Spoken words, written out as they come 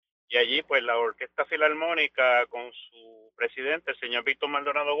y allí pues la Orquesta Filarmónica con su presidente, el señor Víctor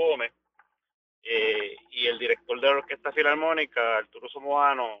Maldonado Gómez, y el director de la Orquesta Filarmónica, Arturo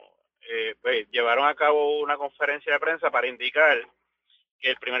Somoano, pues llevaron a cabo una conferencia de prensa para indicar que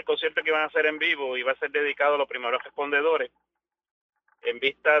el primer concierto que iban a hacer en vivo iba a ser dedicado a los primeros respondedores en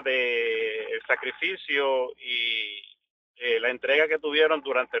vista de el sacrificio y la entrega que tuvieron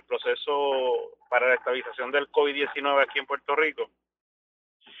durante el proceso para la estabilización del COVID-19 aquí en Puerto Rico,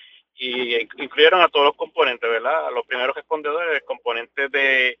 y incluyeron a todos los componentes, ¿verdad? A los primeros respondedores, componentes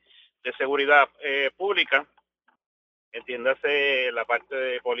de seguridad pública, entiéndase la parte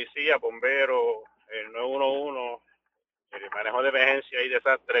de policía, bomberos, el 911, el manejo de emergencia y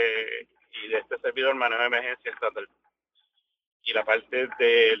desastre, y de este servidor, manejo de emergencia estatal, y la parte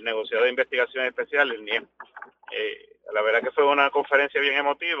del negociado de investigación especial, el NIE. La verdad que fue una conferencia bien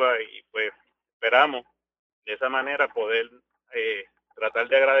emotiva y pues esperamos de esa manera poder eh, tratar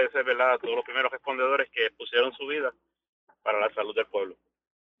de agradecer, ¿verdad?, a todos los primeros respondedores que pusieron su vida para la salud del pueblo.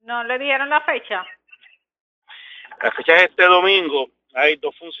 ¿No le dieron la fecha? La fecha es este domingo. Hay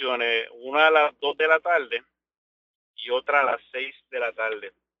dos funciones, una a las 2 de la tarde y otra a las 6 de la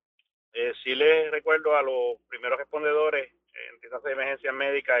tarde. Sí les recuerdo a los primeros respondedores en tiendas de emergencias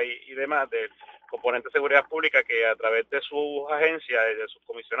médicas y demás del componente de seguridad pública que a través de sus agencias y de sus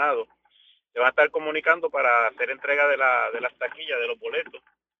comisionados se van a estar comunicando para hacer entrega de las taquillas, de los boletos,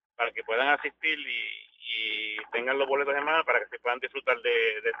 para que puedan asistir y tengan los boletos en mano para que se puedan disfrutar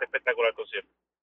de este espectacular concierto.